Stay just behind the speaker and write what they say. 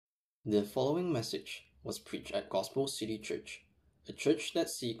The following message was preached at Gospel City Church, a church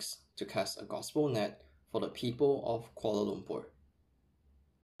that seeks to cast a gospel net for the people of Kuala Lumpur.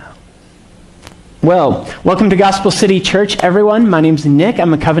 Well, welcome to Gospel City Church, everyone. My name's Nick.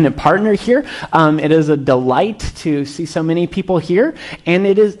 I'm a covenant partner here. It is a delight to see so many people here, and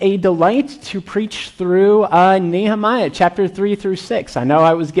it is a delight to preach through Nehemiah, chapter 3 through 6. I know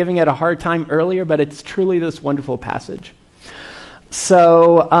I was giving it a hard time earlier, but it's truly this wonderful passage.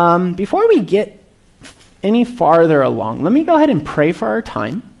 So before we get any farther along, let me go ahead and pray for our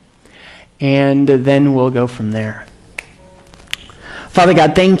time, and then we'll go from there. Father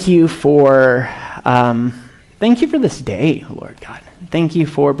God, thank you for this day, Lord God. Thank you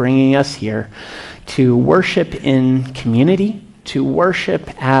for bringing us here to worship in community, to worship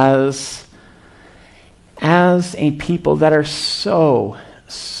as a people that are so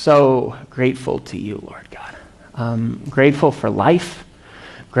grateful to you, Lord God. Grateful for life,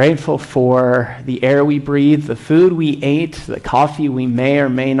 grateful for the air we breathe, the food we ate, the coffee we may or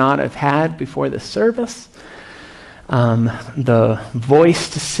may not have had before the service, the voice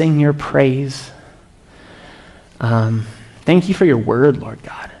to sing your praise. Thank you for your word, Lord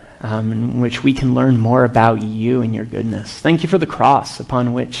God, in which we can learn more about you and your goodness. Thank you for the cross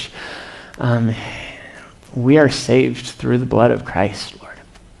upon which we are saved through the blood of Christ, Lord.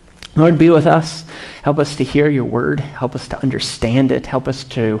 Lord, be with us. Help us to hear your word. Help us to understand it. Help us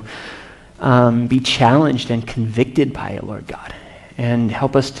to be challenged and convicted by it, Lord God. And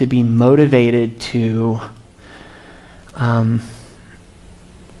help us to be motivated to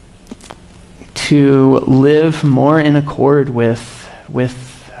live more in accord with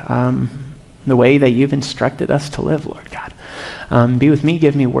the way that you've instructed us to live, Lord God. Be with me.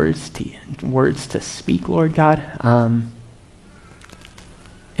 Give me words to speak, Lord God.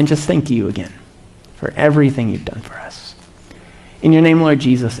 And just thank you again for everything you've done for us. In your name, Lord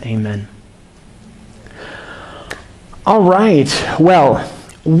Jesus, amen. All right. Well,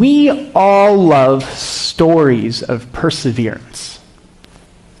 we all love stories of perseverance,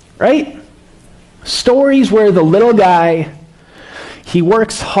 right? Stories where the little guy, he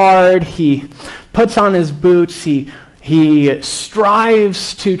works hard, he puts on his boots, he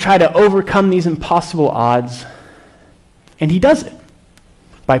strives to try to overcome these impossible odds, and he does it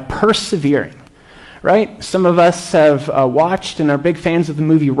by persevering, right? Some of us have watched and are big fans of the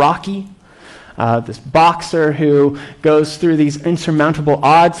movie Rocky, this boxer who goes through these insurmountable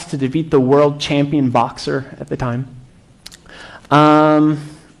odds to defeat the world champion boxer at the time. And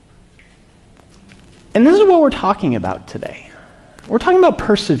this is what we're talking about today. We're talking about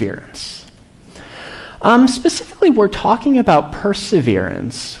perseverance. Specifically, we're talking about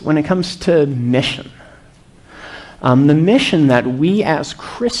perseverance when it comes to mission. The mission that we as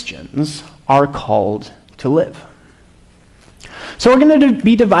Christians are called to live. So we're going to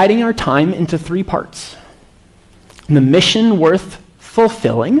be dividing our time into 3 parts. The mission worth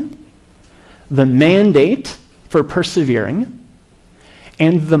fulfilling, the mandate for persevering,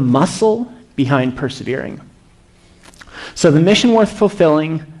 and the muscle behind persevering. So the mission worth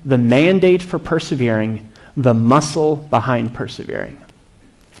fulfilling, the mandate for persevering, the muscle behind persevering.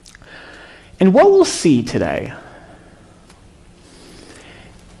 And what we'll see today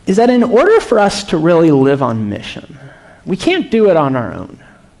is that in order for us to really live on mission, we can't do it on our own.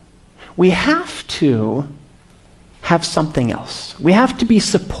 We have to have something else. We have to be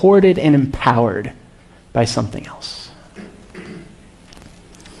supported and empowered by something else.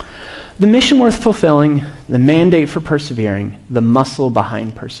 The mission worth fulfilling, the mandate for persevering, the muscle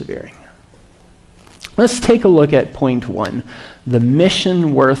behind persevering. Let's take a look at point 1, the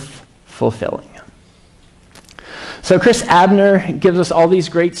mission worth fulfilling. So Chris Abner gives us all these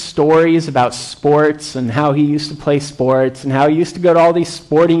great stories about sports and how he used to play sports and how he used to go to all these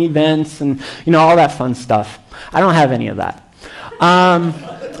sporting events and, all that fun stuff. I don't have any of that.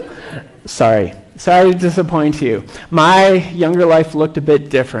 Sorry to disappoint you. My younger life looked a bit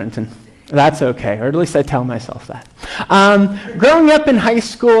different, and that's okay, or at least I tell myself that. Growing up in high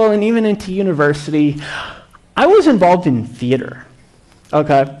school and even into university, I was involved in theater.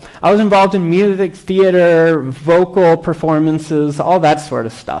 Okay, I was involved in music, theater, vocal performances, all that sort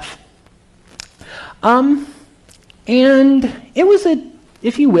of stuff. And it was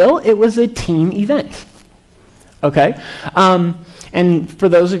if you will, it was a team event. Okay, and for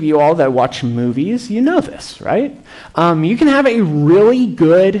those of you all that watch movies, you know this, right? You can have a really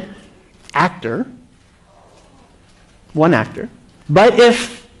good actor, one actor, but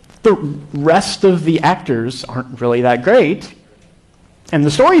if the rest of the actors aren't really that great, and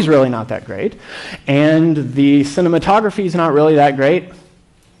the story's really not that great, and the cinematography is not really that great,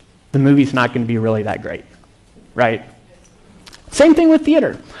 the movie's not going to be really that great, right? Same thing with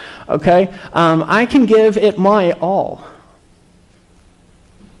theater. okay? I can give it my all.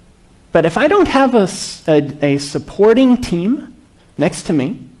 But if I don't have a supporting team next to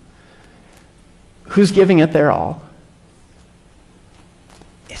me who's giving it their all,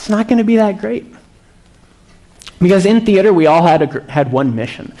 it's not going to be that great. Because in theater, we all had one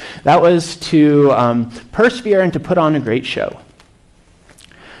mission. That was to persevere and to put on a great show.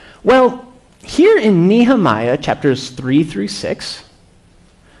 Well, here in Nehemiah chapters 3 through 6,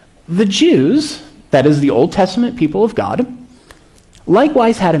 the Jews, that is the Old Testament people of God,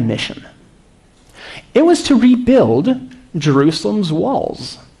 likewise had a mission. It was to rebuild Jerusalem's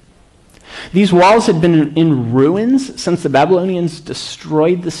walls. These walls had been in ruins since the Babylonians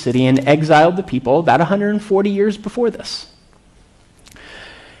destroyed the city and exiled the people about 140 years before this.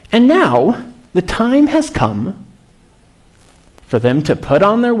 And now, the time has come for them to put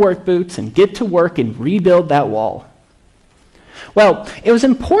on their work boots and get to work and rebuild that wall. Well, it was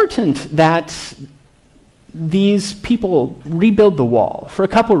important that these people rebuild the wall for a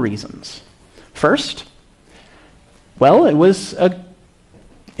couple reasons. First, well, it was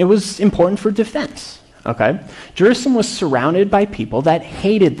important for defense, okay? Jerusalem was surrounded by people that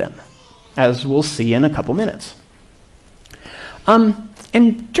hated them, as we'll see in a couple minutes.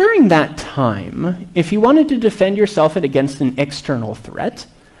 And during that time, if you wanted to defend yourself against an external threat,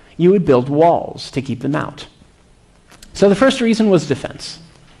 you would build walls to keep them out. So the first reason was defense.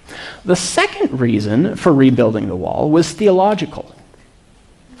 The second reason for rebuilding the wall was theological.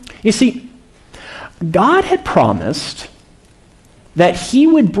 You see, God had promised that he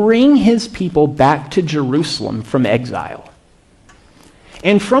would bring his people back to Jerusalem from exile.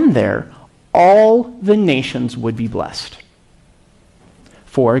 And from there, all the nations would be blessed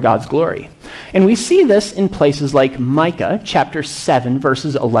for God's glory. And we see this in places like Micah chapter 7,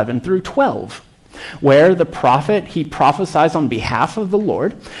 verses 11 through 12, where the prophet, he prophesies on behalf of the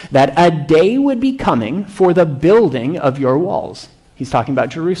Lord that a day would be coming for the building of your walls. He's talking about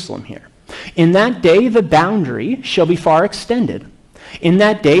Jerusalem here. In that day, the boundary shall be far extended. In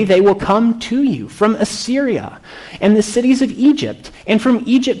that day, they will come to you from Assyria and the cities of Egypt, and from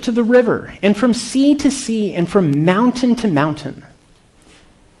Egypt to the river, and from sea to sea, and from mountain to mountain.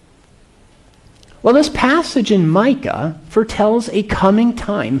 Well, this passage in Micah foretells a coming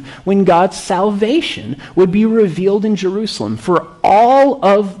time when God's salvation would be revealed in Jerusalem for all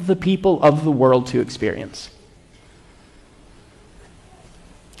of the people of the world to experience.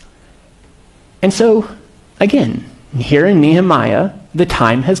 And so, again, here in Nehemiah, the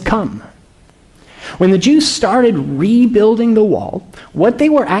time has come. When the Jews started rebuilding the wall, what they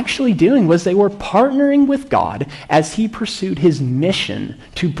were actually doing was they were partnering with God as he pursued his mission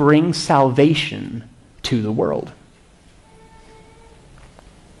to bring salvation to the world.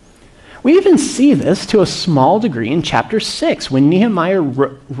 We even see this to a small degree in chapter 6 when Nehemiah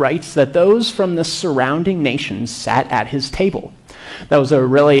writes that those from the surrounding nations sat at his table. That was a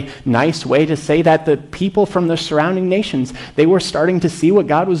really nice way to say that the people from the surrounding nations, they were starting to see what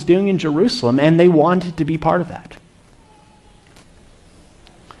God was doing in Jerusalem, and they wanted to be part of that.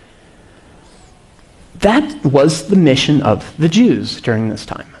 That was the mission of the Jews during this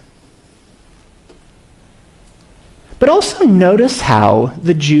time. But also notice how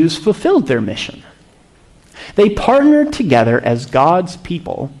the Jews fulfilled their mission. They partnered together as God's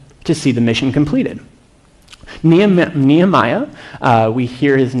people to see the mission completed. Nehemiah, we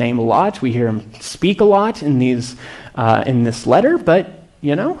hear his name a lot. We hear him speak a lot in this letter, but,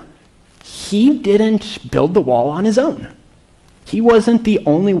 he didn't build the wall on his own. He wasn't the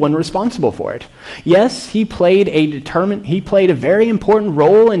only one responsible for it. Yes, he played a very important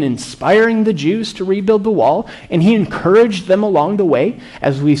role in inspiring the Jews to rebuild the wall, and he encouraged them along the way,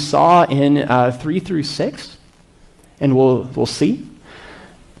 as we saw in 3 through 6, and we'll see.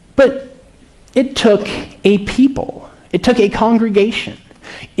 But it took a people. It took a congregation.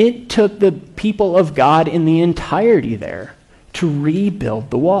 It took the people of God in the entirety there to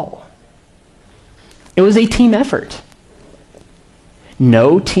rebuild the wall. It was a team effort.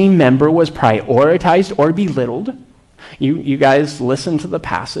 No team member was prioritized or belittled. You guys listen to the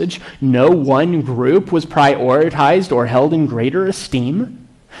passage. No one group was prioritized or held in greater esteem.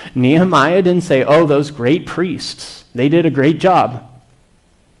 Nehemiah didn't say, oh, those great priests, they did a great job.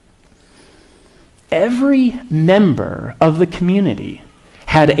 Every member of the community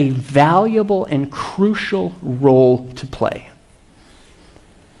had a valuable and crucial role to play.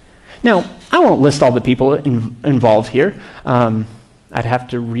 Now, I won't list all the people involved here. I'd have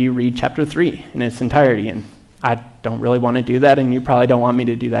to reread chapter 3 in its entirety, and I don't really want to do that, and you probably don't want me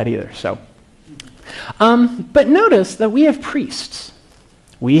to do that either. So, but notice that we have priests.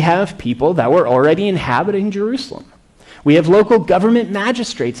 We have people that were already inhabiting Jerusalem. We have local government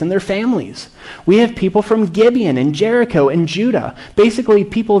magistrates and their families. We have people from Gibeon and Jericho and Judah, basically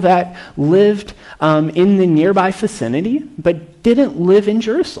people that lived in the nearby vicinity but didn't live in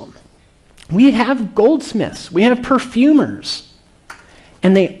Jerusalem. We have goldsmiths. We have perfumers.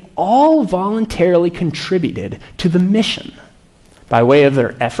 And they all voluntarily contributed to the mission by way of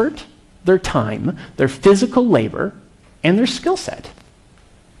their effort, their time, their physical labor, and their skill set.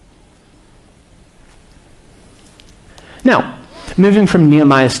 Now, moving from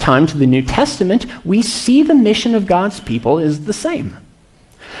Nehemiah's time to the New Testament, we see the mission of God's people is the same: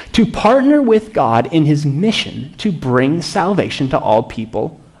 to partner with God in his mission to bring salvation to all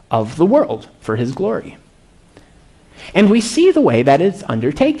people of the world for his glory. And we see the way that it's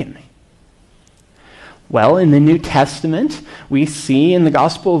undertaken. Well, in the New Testament, we see in the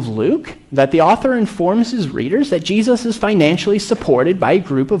Gospel of Luke that the author informs his readers that Jesus is financially supported by a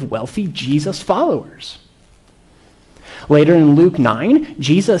group of wealthy Jesus followers. Later in Luke 9,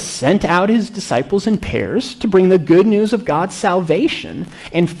 Jesus sent out his disciples in pairs to bring the good news of God's salvation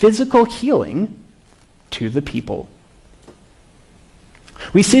and physical healing to the people.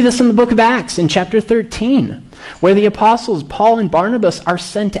 We see this in the book of Acts in chapter 13, where the apostles Paul and Barnabas are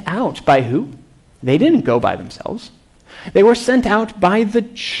sent out by who? They didn't go by themselves. They were sent out by the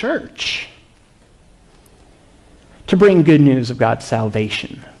church to bring good news of God's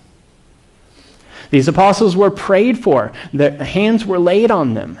salvation. These apostles were prayed for, their hands were laid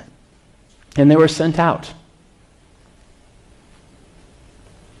on them, and they were sent out.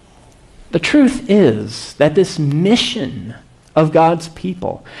 The truth is that this mission of God's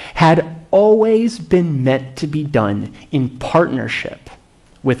people had always been meant to be done in partnership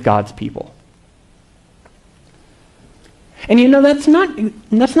with God's people. And you know, that's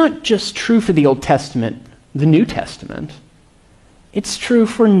not just true for the Old Testament, the New Testament. It's true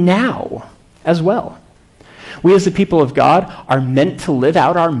for now as well. We as the people of God are meant to live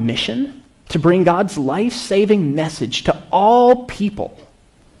out our mission to bring God's life-saving message to all people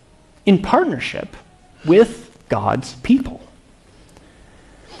in partnership with God's people.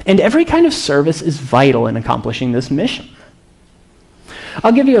 And every kind of service is vital in accomplishing this mission.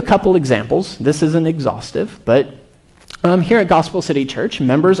 I'll give you a couple examples. This isn't exhaustive, but here at Gospel City Church,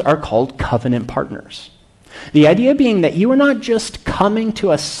 members are called covenant partners. The idea being that you are not just coming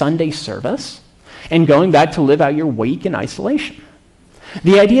to a Sunday service and going back to live out your week in isolation.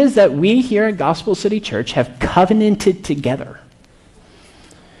 The idea is that we here at Gospel City Church have covenanted together.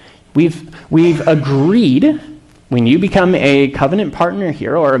 We've agreed, when you become a covenant partner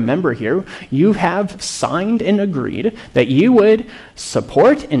here or a member here, you have signed and agreed that you would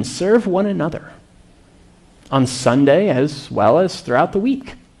support and serve one another on Sunday as well as throughout the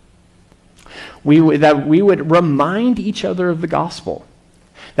week. That we would remind each other of the gospel,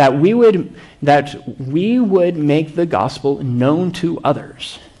 that we would make the gospel known to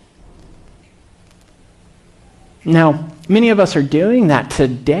others. Now, many of us are doing that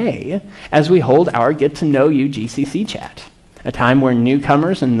today as we hold our Get to Know You GCC chat, a time where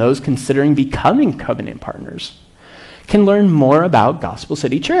newcomers and those considering becoming covenant partners can learn more about Gospel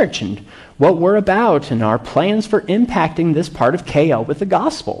City Church and what we're about and our plans for impacting this part of KL with the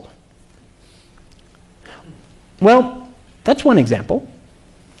gospel. Well, that's one example.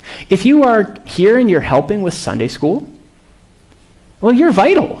 If you are here and you're helping with Sunday school, well, you're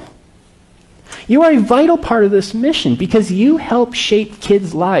vital. You are a vital part of this mission because you help shape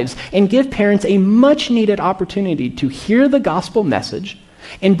kids' lives and give parents a much-needed opportunity to hear the gospel message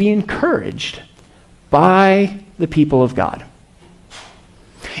and be encouraged by the people of God.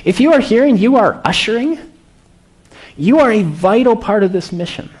 If you are here and you are ushering, you are a vital part of this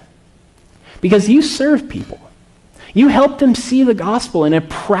mission because you serve people. You help them see the gospel in a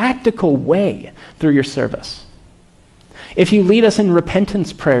practical way through your service. If you lead us in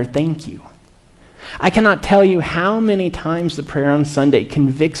repentance prayer, thank you. I cannot tell you how many times the prayer on Sunday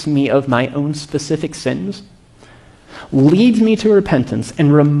convicts me of my own specific sins, leads me to repentance,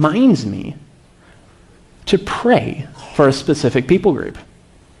 and reminds me to pray for a specific people group.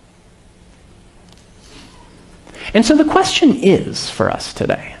 And so the question is for us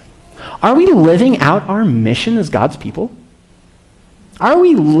today, are we living out our mission as God's people? Are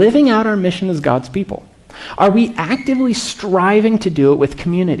we living out our mission as God's people? Are we actively striving to do it with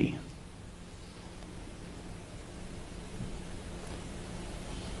community?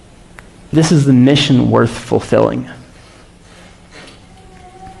 This is the mission worth fulfilling.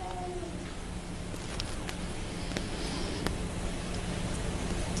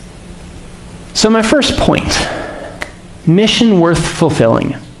 So my first point, mission worth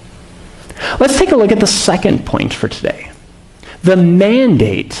fulfilling. Let's take a look at the second point for today, the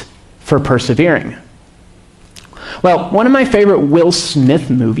mandate for persevering. Well, one of my favorite Will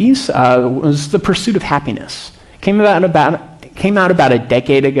Smith movies was The Pursuit of Happiness. It came out about a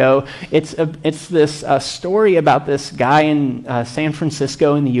decade ago. It's this story about this guy in San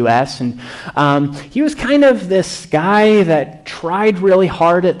Francisco in the U.S., and he was kind of this guy that tried really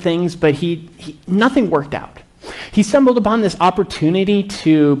hard at things, but nothing worked out. He stumbled upon this opportunity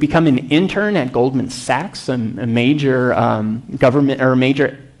to become an intern at Goldman Sachs, a major government or a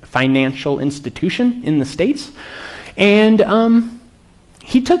major financial institution in the States, and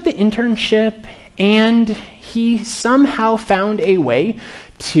he took the internship, and he somehow found a way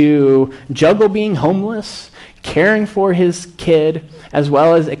to juggle being homeless, caring for his kid, as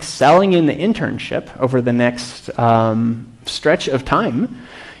well as excelling in the internship over the next stretch of time.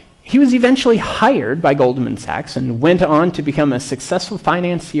 He was eventually hired by Goldman Sachs and went on to become a successful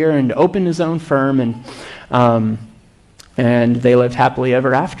financier and open his own firm, and they lived happily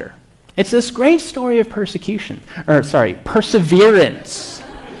ever after. It's this great story of perseverance.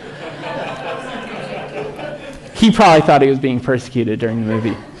 He probably thought he was being persecuted during the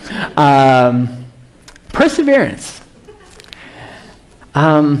movie. Perseverance.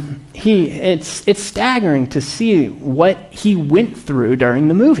 It's staggering to see what he went through during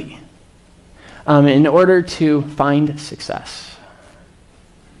the movie in order to find success.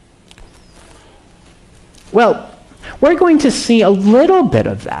 Well, we're going to see a little bit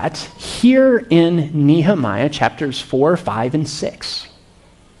of that here in Nehemiah chapters 4, 5, and 6.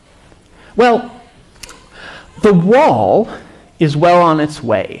 Well, the wall is well on its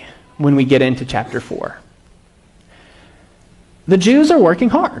way when we get into chapter 4. The Jews are working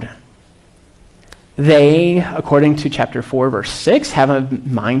hard. They, according to chapter 4, verse 6, have a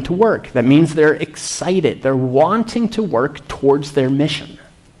mind to work. That means they're excited. They're wanting to work towards their mission.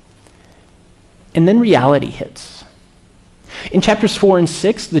 And then reality hits. In chapters 4 and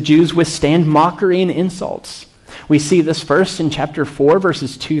 6, the Jews withstand mockery and insults. We see this first in chapter 4,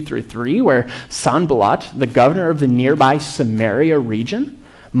 verses 2 through 3, where Sanballat, the governor of the nearby Samaria region,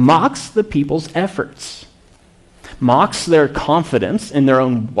 mocks the people's efforts, mocks their confidence in their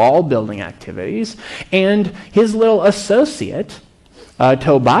own wall-building activities, and his little associate,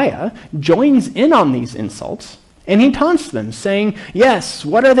 Tobiah, joins in on these insults, and he taunts them, saying, "Yes,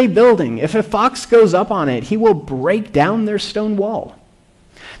 what are they building? If a fox goes up on it, he will break down their stone wall."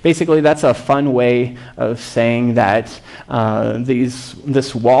 Basically, that's a fun way of saying that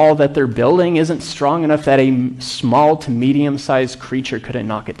this wall that they're building isn't strong enough that a small to medium-sized creature couldn't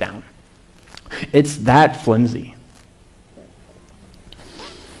knock it down. It's that flimsy.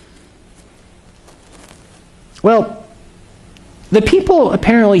 Well, the people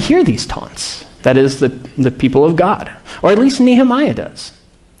apparently hear these taunts. That is, the people of God. Or at least Nehemiah does.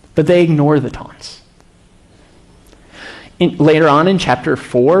 But they ignore the taunts. Later on in chapter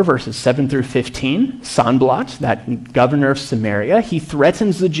 4, verses 7 through 15, Sanballat, that governor of Samaria, he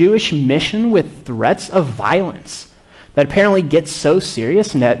threatens the Jewish mission with threats of violence that apparently gets so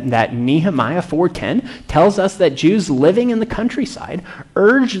serious that Nehemiah 4:10 tells us that Jews living in the countryside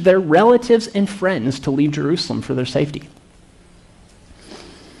urge their relatives and friends to leave Jerusalem for their safety.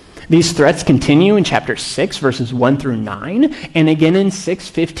 These threats continue in chapter 6, verses 1 through 9, and again in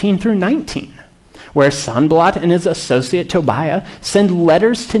 6:15 through 19, where Sanballat and his associate Tobiah send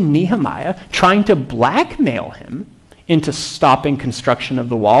letters to Nehemiah trying to blackmail him into stopping construction of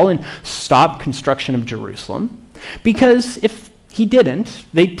the wall and stop construction of Jerusalem, because if he didn't,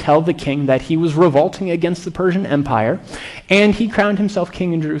 they'd tell the king that he was revolting against the Persian Empire, and he crowned himself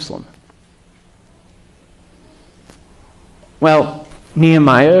king in Jerusalem. Well,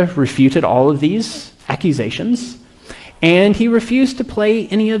 Nehemiah refuted all of these accusations, and he refused to play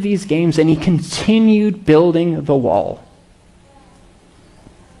any of these games, and he continued building the wall.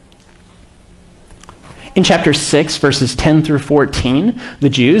 In chapter 6, verses 10 through 14, the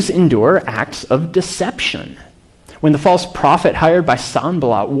Jews endure acts of deception. When the false prophet hired by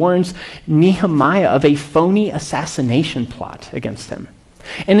Sanballat warns Nehemiah of a phony assassination plot against him,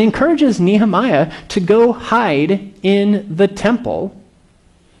 and encourages Nehemiah to go hide in the temple,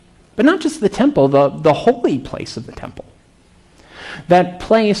 but not just the temple, the holy place of the temple, that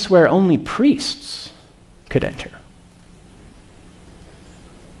place where only priests could enter.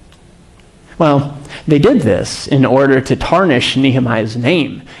 Well, they did this in order to tarnish Nehemiah's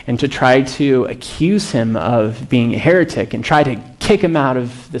name and to try to accuse him of being a heretic and try to kick him out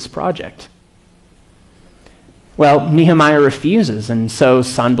of this project. Well, Nehemiah refuses, and so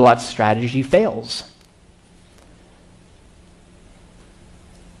Sanballat's strategy fails.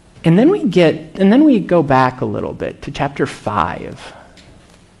 And then we go back a little bit to chapter 5.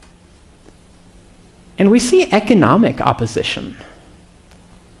 And we see economic opposition.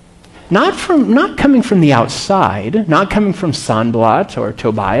 Not coming from the outside, not coming from Sanballat or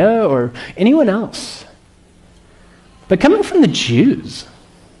Tobiah or anyone else, but coming from the Jews.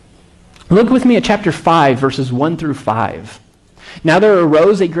 Look with me at chapter 5, verses 1 through 5. Now there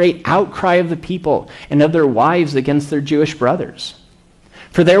arose a great outcry of the people and of their wives against their Jewish brothers.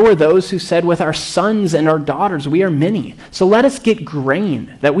 For there were those who said, with our sons and our daughters we are many, so let us get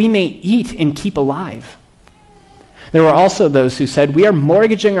grain, that we may eat and keep alive. There were also those who said, we are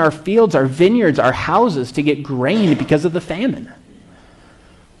mortgaging our fields, our vineyards, our houses to get grain because of the famine.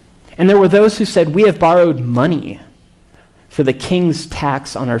 And there were those who said, we have borrowed money for the king's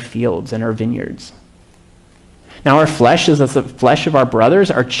tax on our fields and our vineyards. Now our flesh is as the flesh of our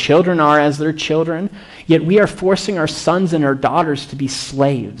brothers, our children are as their children, yet we are forcing our sons and our daughters to be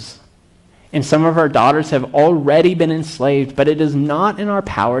slaves. And some of our daughters have already been enslaved, but it is not in our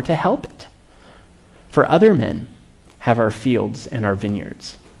power to help it. For other men have our fields and our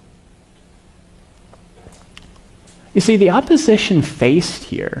vineyards. You see, the opposition faced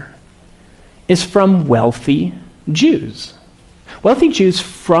here is from wealthy Jews. Wealthy Jews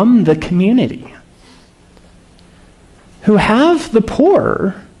from the community who have the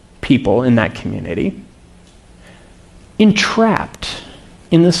poorer people in that community entrapped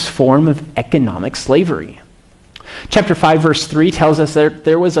in this form of economic slavery. Chapter 5, verse 3 tells us that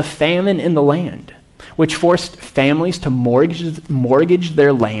there was a famine in the land, which forced families to mortgage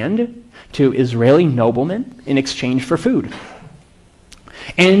their land to Israeli noblemen in exchange for food.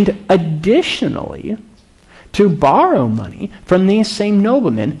 And additionally, to borrow money from these same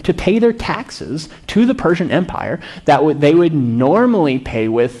noblemen to pay their taxes to the Persian Empire that they would normally pay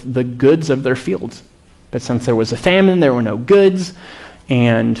with the goods of their fields. But since there was a famine, there were no goods,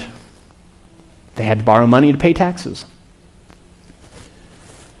 and they had to borrow money to pay taxes.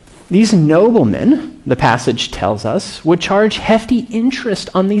 These noblemen, the passage tells us, would charge hefty interest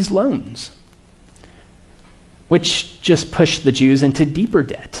on these loans, which just pushed the Jews into deeper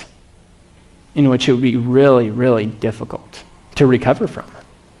debt, in which it would be really, really difficult to recover from.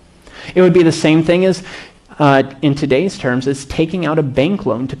 It would be the same thing as, in today's terms, as taking out a bank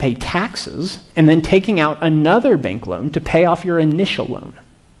loan to pay taxes and then taking out another bank loan to pay off your initial loan.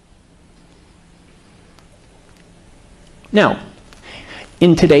 Now,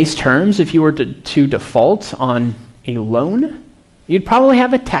 in today's terms, if you were to default on a loan, you'd probably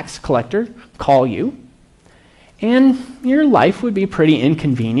have a tax collector call you, and your life would be pretty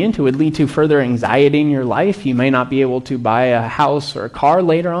inconvenient. It would lead to further anxiety in your life. You may not be able to buy a house or a car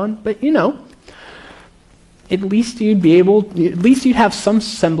later on, but at least you'd have some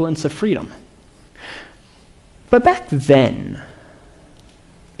semblance of freedom. But back then,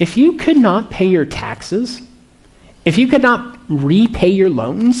 if you could not pay your taxes, if you could not repay your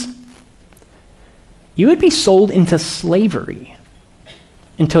loans, you would be sold into slavery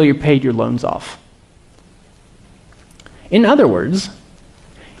until you paid your loans off. In other words,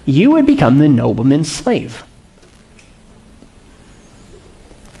 you would become the nobleman's slave.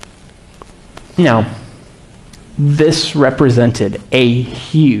 Now, this represented a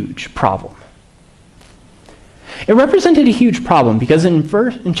huge problem. It represented a huge problem because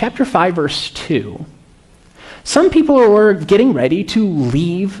in chapter 5, verse 2, some people were getting ready to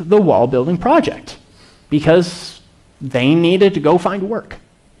leave the wall building project because they needed to go find work.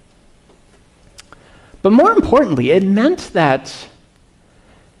 But more importantly, it meant that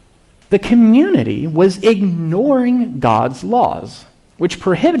the community was ignoring God's laws, which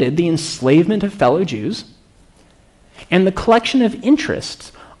prohibited the enslavement of fellow Jews and the collection of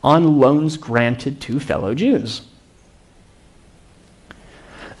interest on loans granted to fellow Jews.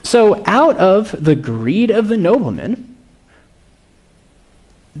 So out of the greed of the noblemen,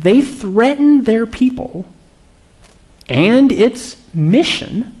 they threatened their people and its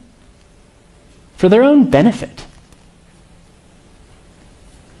mission for their own benefit.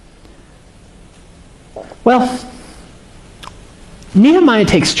 Well, Nehemiah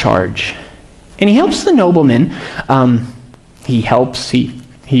takes charge, and he helps the noblemen.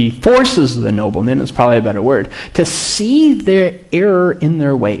 He forces the noblemen, is probably a better word, to see their error in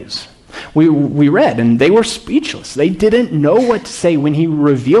their ways. We read, and they were speechless. They didn't know what to say when he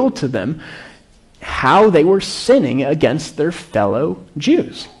revealed to them how they were sinning against their fellow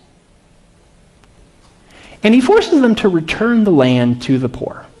Jews. And he forces them to return the land to the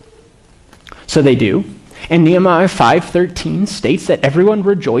poor. So they do. And Nehemiah 5:13 states that everyone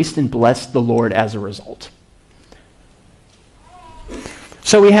rejoiced and blessed the Lord as a result.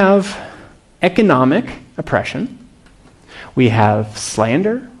 So we have economic oppression. We have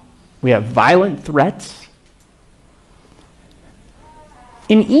slander. We have violent threats.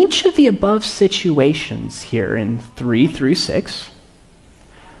 In each of the above situations here in 3 through 6,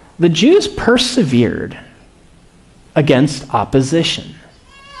 the Jews persevered against opposition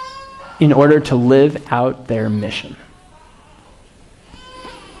in order to live out their mission.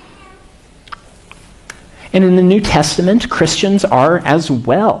 And in the New Testament, Christians are as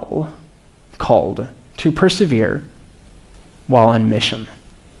well called to persevere while on mission.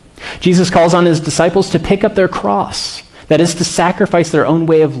 Jesus calls on his disciples to pick up their cross, that is, to sacrifice their own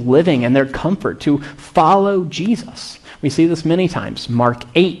way of living and their comfort, to follow Jesus. We see this many times, Mark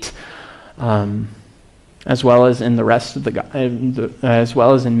 8, as well as in the rest of as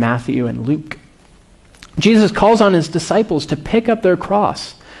well as in Matthew and Luke. Jesus calls on his disciples to pick up their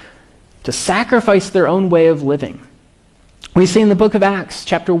cross, to sacrifice their own way of living. We see in the book of Acts,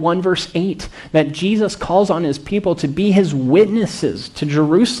 chapter 1, verse 8, that Jesus calls on his people to be his witnesses to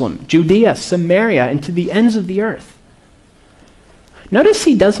Jerusalem, Judea, Samaria, and to the ends of the earth. Notice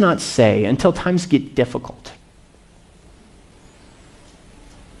he does not say, until times get difficult.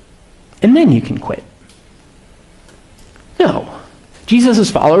 And then you can quit. No. Jesus'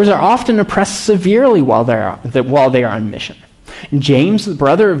 followers are often oppressed severely while they are on mission. James, the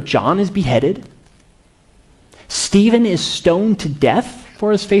brother of John, is beheaded. Stephen is stoned to death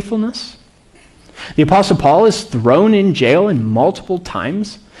for his faithfulness. The Apostle Paul is thrown in jail in multiple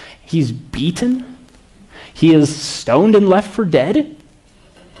times. He's beaten. He is stoned and left for dead.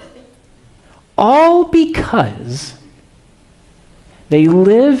 All because they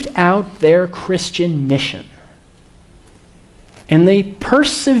lived out their Christian mission. And they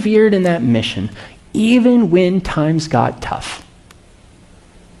persevered in that mission even when times got tough.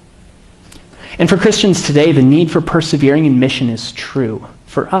 And for Christians today, the need for persevering in mission is true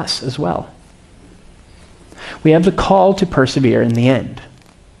for us as well. We have the call to persevere in the end.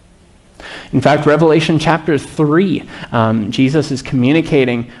 In fact, Revelation chapter 3, Jesus is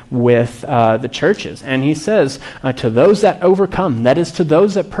communicating with the churches, and he says, to those that overcome, that is, to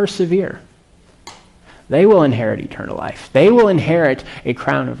those that persevere, they will inherit eternal life. They will inherit a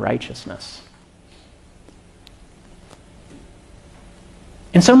crown of righteousness.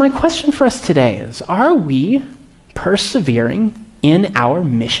 And so my question for us today is, are we persevering in our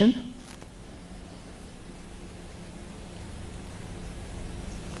mission?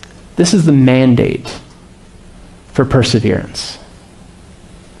 This is the mandate for perseverance.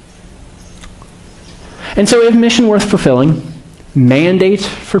 And so we have mission worth fulfilling, mandate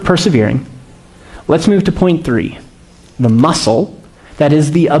for persevering. Let's move to point 3, the muscle that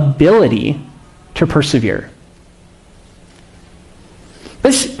is the ability to persevere.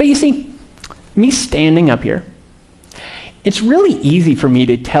 But you see, me standing up here, it's really easy for me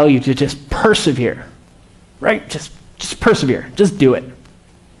to tell you to just persevere, right? Just persevere, just do it.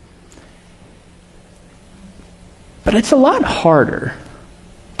 But it's a lot harder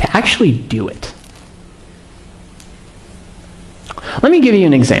to actually do it. Let me give you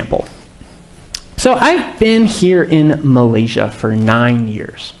an example. So I've been here in Malaysia for 9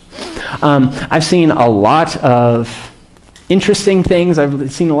 years. I've seen a lot of interesting things.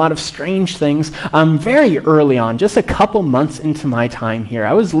 I've seen a lot of strange things. Very early on, just a couple months into my time here,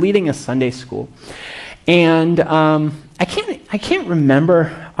 I was leading a Sunday school. And I can't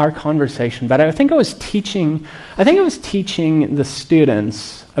remember our conversation, but I think I was teaching the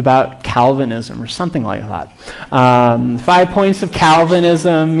students about Calvinism or something like that. 5 points of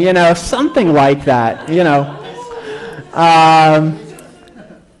Calvinism, something like that,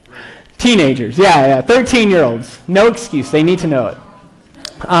 Teenagers, 13-year-olds. No excuse, they need to know it.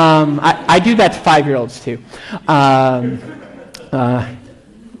 I do that to 5-year-olds too.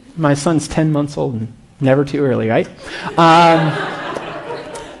 My son's 10 months old and never too early, right?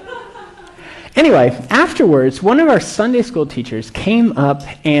 Anyway, afterwards, one of our Sunday school teachers came up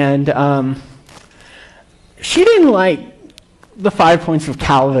and she didn't like the 5 points of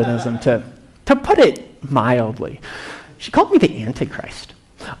Calvinism, to put it mildly. She called me the Antichrist.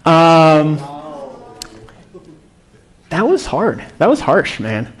 That was hard. That was harsh,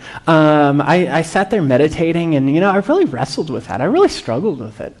 man. I sat there meditating, and I really wrestled with that. I really struggled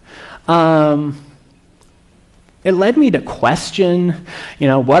with it. It led me to question,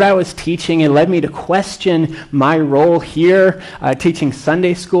 what I was teaching. It led me to question my role here, teaching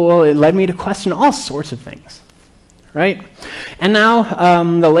Sunday school. It led me to question all sorts of things, right? And now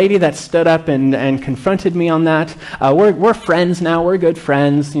the lady that stood up and confronted me on that, we're friends now. We're good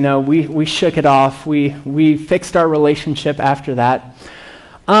friends. We shook it off. We fixed our relationship after that.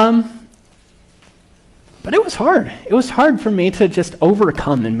 But it was hard. It was hard for me to just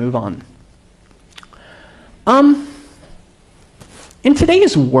overcome and move on. In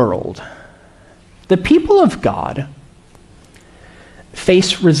today's world, the people of God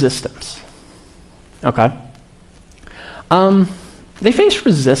face resistance. Okay? they face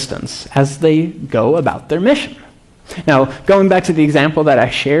resistance as they go about their mission. Now, going back to the example that I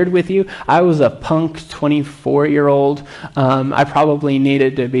shared with you, I was a punk 24-year-old. I probably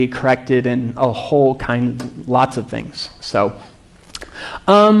needed to be corrected in lots of things.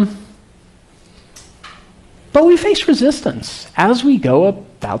 But we face resistance as we go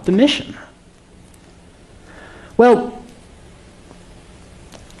about the mission. Well,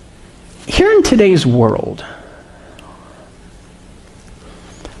 here in today's world,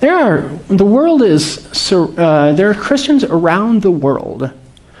 there are Christians around the world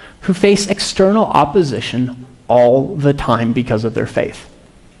who face external opposition all the time because of their faith.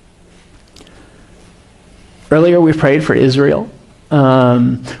 Earlier we prayed for Israel.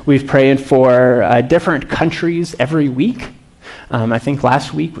 We've prayed for different countries every week. I think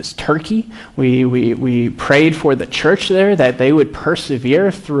last week was Turkey. We prayed for the church there, that they would persevere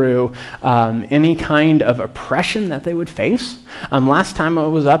through any kind of oppression that they would face. Last time I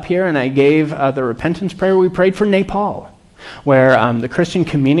was up here and I gave the repentance prayer, we prayed for Nepal, where the Christian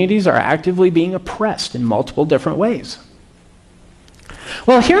communities are actively being oppressed in multiple different ways.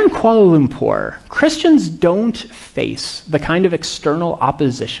 Well, here in Kuala Lumpur, Christians don't face the kind of external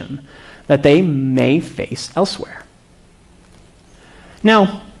opposition that they may face elsewhere.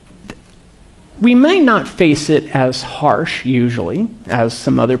 Now, we may not face it as harsh, usually, as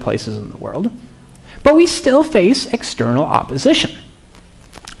some other places in the world, but we still face external opposition.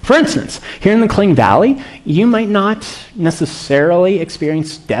 For instance, here in the Kling Valley, you might not necessarily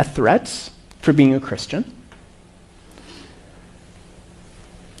experience death threats for being a Christian.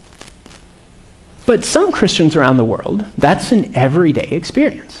 But some Christians around the world, that's an everyday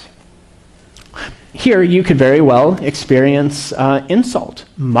experience. Here, you could very well experience insult,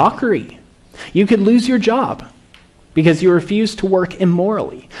 mockery. You could lose your job because you refuse to work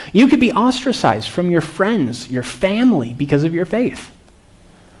immorally. You could be ostracized from your friends, your family, because of your faith.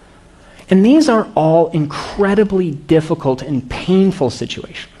 And these are all incredibly difficult and painful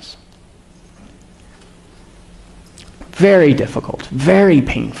situations. Very difficult, very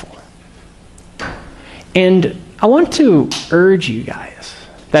painful. And I want to urge you guys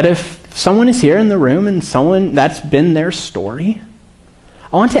that if someone is here in the room and someone that's been their story,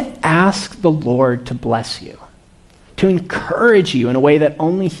 I want to ask the Lord to bless you, to encourage you in a way that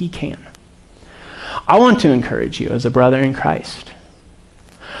only He can. I want to encourage you as a brother in Christ.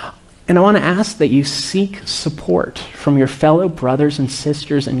 And I want to ask that you seek support from your fellow brothers and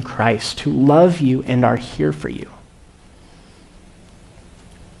sisters in Christ who love you and are here for you.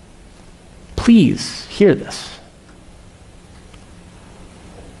 Please hear this.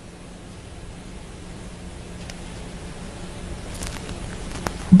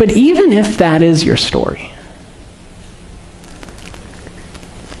 But even if that is your story,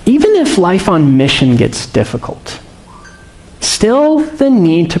 even if life on mission gets difficult, still the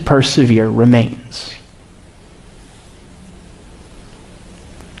need to persevere remains.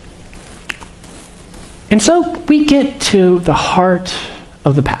 And so we get to the heart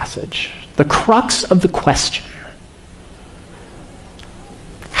of the passage, the crux of the question.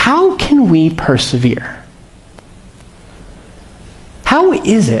 How can we persevere? How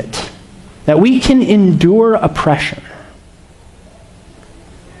is it that we can endure oppression?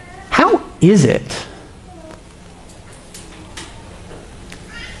 How is it?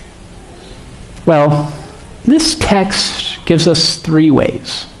 Well, this text gives us 3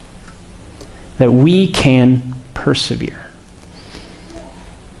 ways that we can persevere.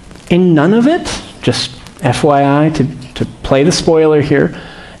 And none of it, just FYI, to play the spoiler here,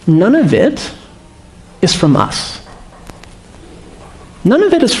 none of it is from us. None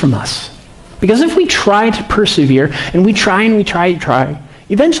of it is from us. Because if we try to persevere, and we try,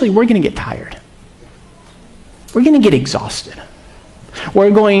 eventually we're going to get tired. We're going to get exhausted.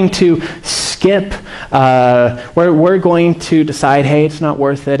 We're going to skip. We're going to decide, hey, it's not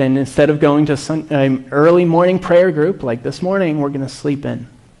worth it. And instead of going to early morning prayer group like this morning, we're going to sleep in.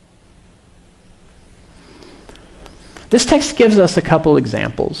 This text gives us a couple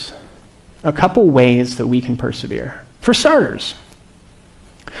examples, a couple ways that we can persevere. For starters,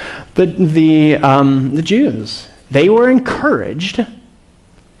 the Jews, they were encouraged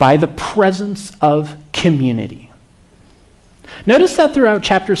by the presence of community. Notice that throughout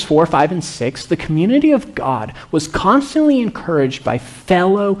chapters 4, 5, and 6, the community of God was constantly encouraged by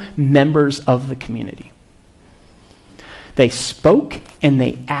fellow members of the community. They spoke and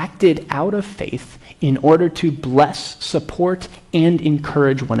they acted out of faith in order to bless, support, and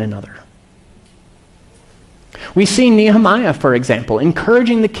encourage one another. We see Nehemiah, for example,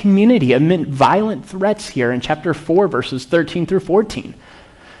 encouraging the community amid violent threats here in chapter 4, verses 13 through 14.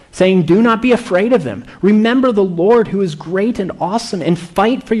 saying, "Do not be afraid of them. Remember the Lord who is great and awesome, and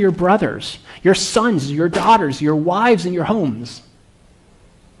fight for your brothers, your sons, your daughters, your wives, and your homes."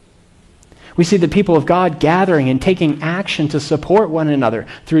 We see the people of God gathering and taking action to support one another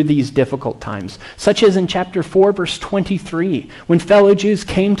through these difficult times, such as in chapter 4, verse 23, when fellow Jews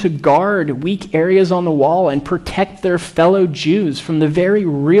came to guard weak areas on the wall and protect their fellow Jews from the very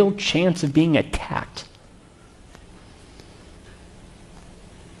real chance of being attacked.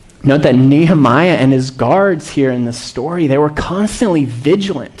 Note that Nehemiah and his guards here in this story, they were constantly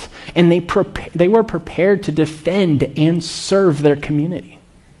vigilant, and they were prepared to defend and serve their community.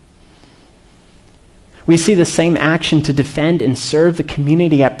 We see the same action to defend and serve the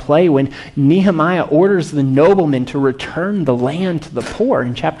community at play when Nehemiah orders the noblemen to return the land to the poor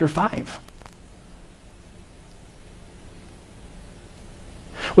in chapter 5.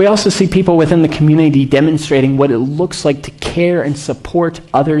 We also see people within the community demonstrating what it looks like to care and support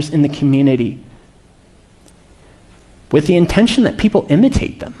others in the community with the intention that people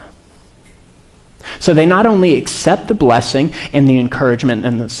imitate them. So they not only accept the blessing and the encouragement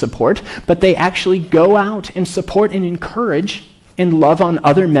and the support, but they actually go out and support and encourage and love on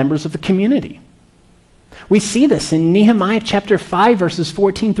other members of the community. We see this in Nehemiah chapter 5, verses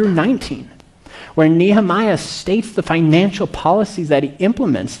 14 through 19, where Nehemiah states the financial policies that he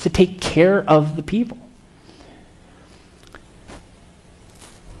implements to take care of the people.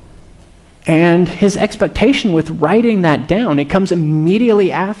 And his expectation with writing that down, it comes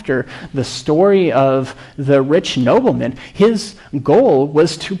immediately after the story of the rich nobleman. His goal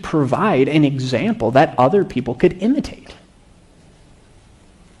was to provide an example that other people could imitate.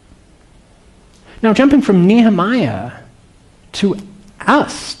 Now, jumping from Nehemiah to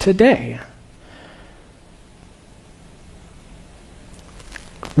us today,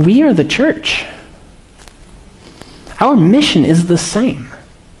 we are the church. Our mission is the same.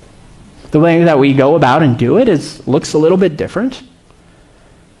 The way that we go about and do it looks a little bit different.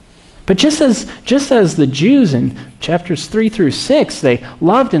 But just as the Jews in chapters 3 through 6, they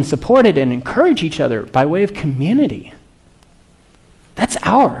loved and supported and encouraged each other by way of community. That's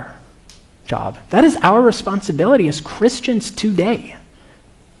our job. That is our responsibility as Christians today,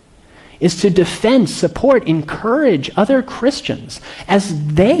 is to defend, support, encourage other Christians as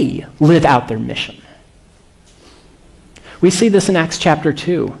they live out their mission. We see this in Acts chapter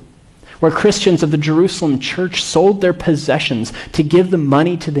 2. Where Christians of the Jerusalem church sold their possessions to give the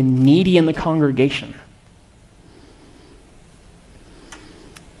money to the needy in the congregation.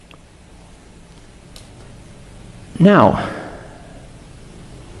 Now,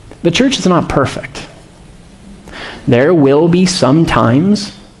 the church is not perfect. There will be some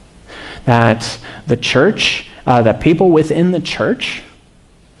times that the church, that people within the church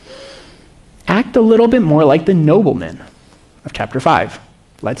act a little bit more like the noblemen of chapter 5.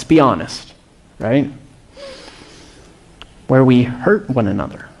 Let's be honest, right? Where we hurt one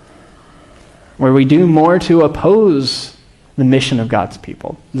another, where we do more to oppose the mission of God's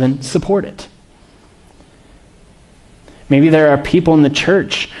people than support it. Maybe there are people in the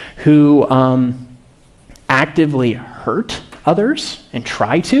church who actively hurt others and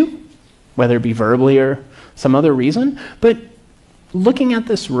try to, whether it be verbally or some other reason. But looking at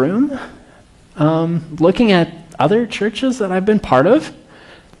this room, looking at other churches that I've been part of,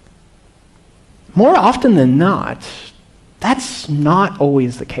 more often than not, that's not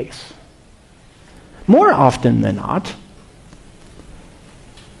always the case. More often than not,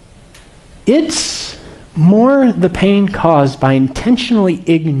 it's more the pain caused by intentionally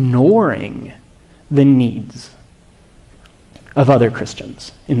ignoring the needs of other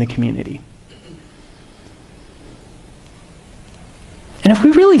Christians in the community. And if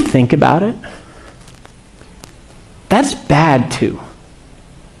we really think about it, that's bad too.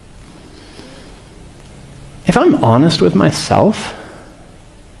 If I'm honest with myself,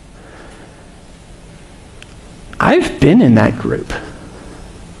 I've been in that group.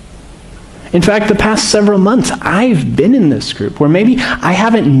 In fact, the past several months, I've been in this group where maybe I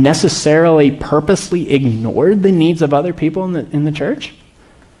haven't necessarily purposely ignored the needs of other people in the church,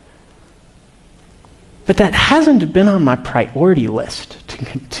 but that hasn't been on my priority list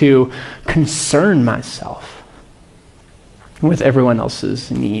to concern myself with everyone else's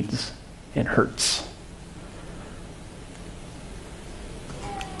needs and hurts.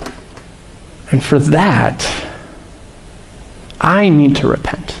 And for that, I need to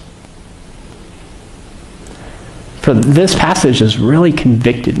repent. For this passage has really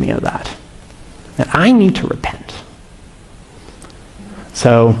convicted me of that I need to repent.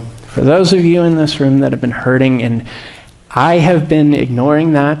 So, for those of you in this room that have been hurting and I have been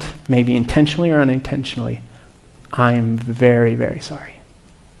ignoring that, maybe intentionally or unintentionally, I'm very, very sorry.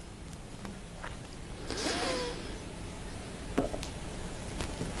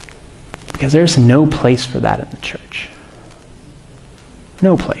 Because there's no place for that in the church.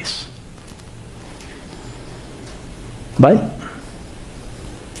 No place. But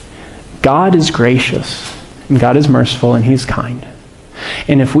God is gracious, and God is merciful, and he's kind.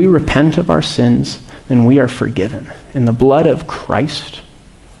 And if we repent of our sins, then we are forgiven. In the blood of Christ,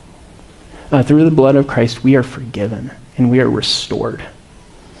 through the blood of Christ, we are forgiven, and we are restored.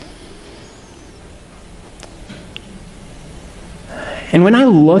 And when I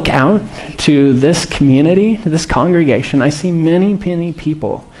look out to this community, to this congregation, I see many, many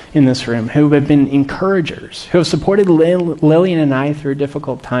people in this room who have been encouragers, who have supported Lillian and I through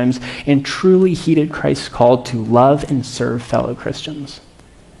difficult times and truly heeded Christ's call to love and serve fellow Christians.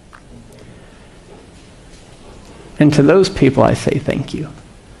 And to those people, I say thank you.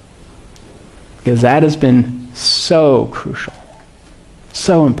 Because that has been so crucial,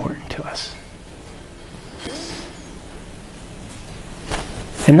 so important to us.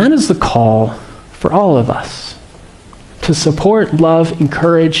 And that is the call for all of us, to support, love,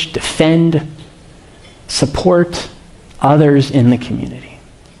 encourage, defend, support others in the community.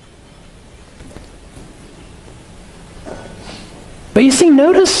 But you see,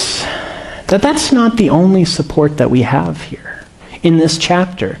 notice that that's not the only support that we have here in this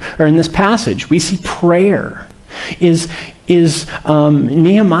chapter, or in this passage. We see prayer is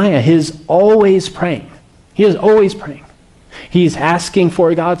Nehemiah is always praying. He is always praying. He's asking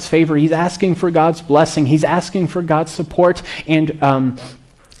for God's favor. He's asking for God's blessing. He's asking for God's support and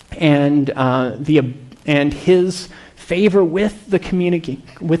his favor with the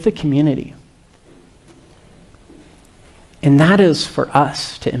community. And that is for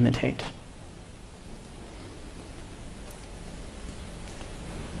us to imitate.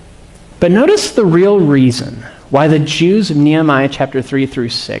 But notice the real reason why the Jews of Nehemiah chapter 3 through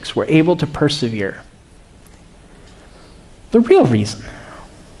 6 were able to persevere. The real reason.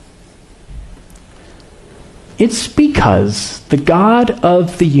 It's because the God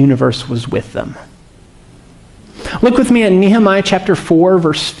of the universe was with them. Look with me at Nehemiah chapter 4,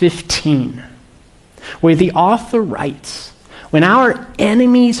 verse 15, where the author writes, "When our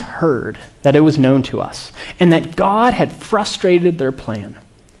enemies heard that it was known to us, and that God had frustrated their plan,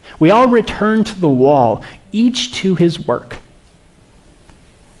 we all returned to the wall, each to his work."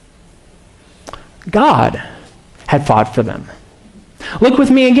 God had fought for them. Look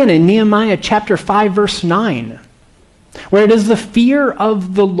with me again in Nehemiah chapter 5, verse 9, where it is the fear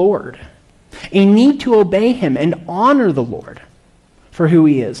of the Lord, a need to obey him and honor the Lord for who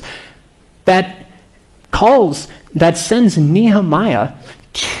he is, that sends Nehemiah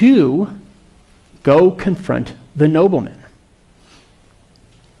to go confront the nobleman.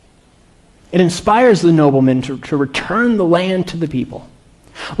 It inspires the nobleman to return the land to the people.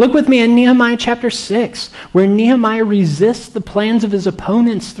 Look with me in Nehemiah chapter 6, where Nehemiah resists the plans of his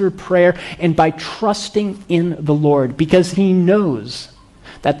opponents through prayer and by trusting in the Lord, because he knows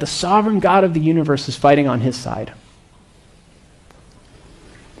that the sovereign God of the universe is fighting on his side.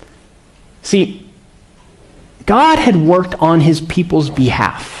 See, God had worked on his people's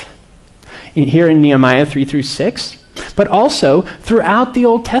behalf here in Nehemiah 3 through 6, but also throughout the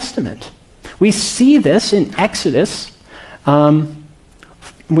Old Testament. We see this in Exodus.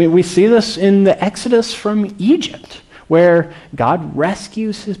 We see this in the Exodus from Egypt, where God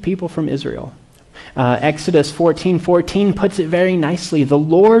rescues his people from Israel. Exodus 14:14 puts it very nicely. "The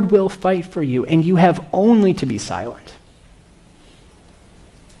Lord will fight for you, and you have only to be silent."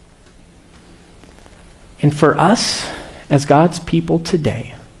 And for us, as God's people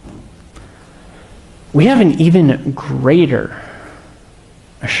today, we have an even greater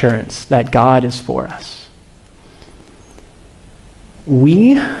assurance that God is for us.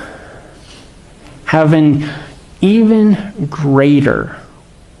 We have an even greater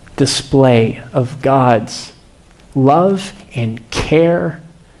display of God's love and care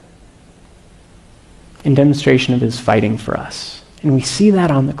and demonstration of his fighting for us. And we see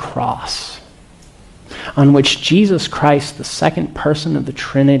that on the cross, on which Jesus Christ, the second person of the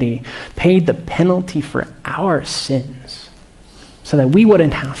Trinity, paid the penalty for our sins so that we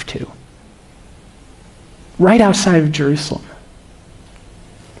wouldn't have to. Right outside of Jerusalem.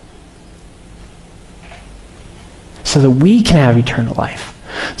 So that we can have eternal life.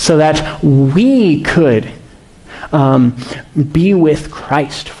 So that we could be with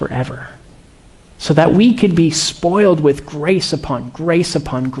Christ forever. So that we could be spoiled with grace upon grace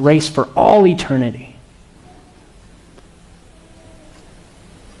upon grace for all eternity.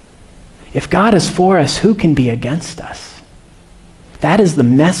 If God is for us, who can be against us? That is the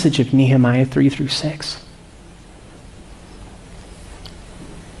message of Nehemiah 3 through 6.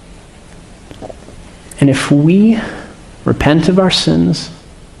 And if we repent of our sins,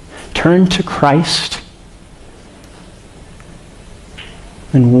 turn to Christ,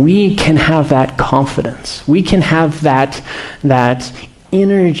 then we can have that confidence. We can have that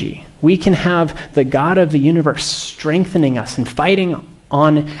energy. We can have the God of the universe strengthening us and fighting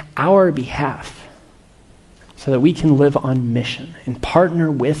on our behalf so that we can live on mission and partner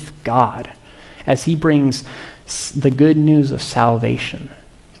with God as he brings the good news of salvation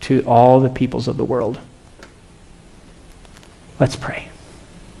to all the peoples of the world. Let's pray.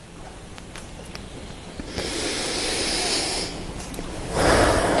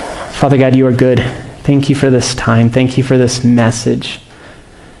 Father God, you are good. Thank you for this time. Thank you for this message.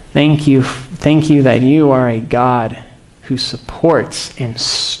 Thank you that you are a God who supports and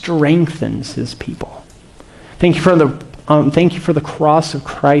strengthens his people. Thank you for the cross of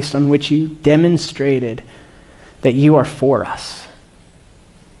Christ on which you demonstrated that you are for us.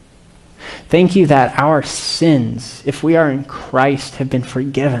 Thank you that our sins, if we are in Christ, have been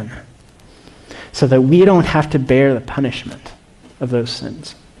forgiven so that we don't have to bear the punishment of those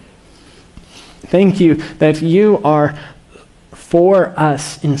sins. Thank you that you are for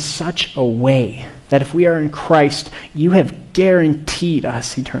us in such a way that if we are in Christ, you have guaranteed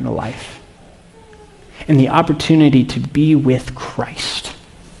us eternal life and the opportunity to be with Christ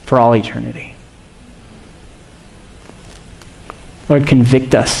for all eternity. Lord,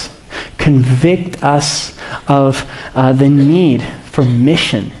 convict us. Convict us of the need for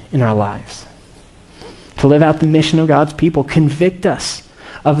mission in our lives, to live out the mission of God's people. Convict us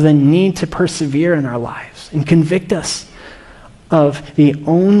of the need to persevere in our lives, and convict us of the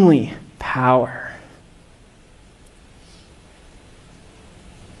only power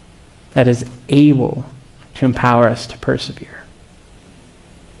that is able to empower us to persevere.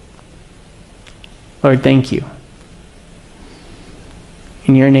 Lord, thank you.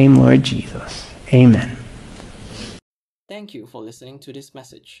 In your name, Lord Jesus. Amen. Thank you for listening to this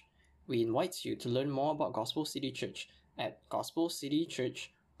message. We invite you to learn more about Gospel City Church at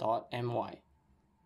gospelcitychurch.my.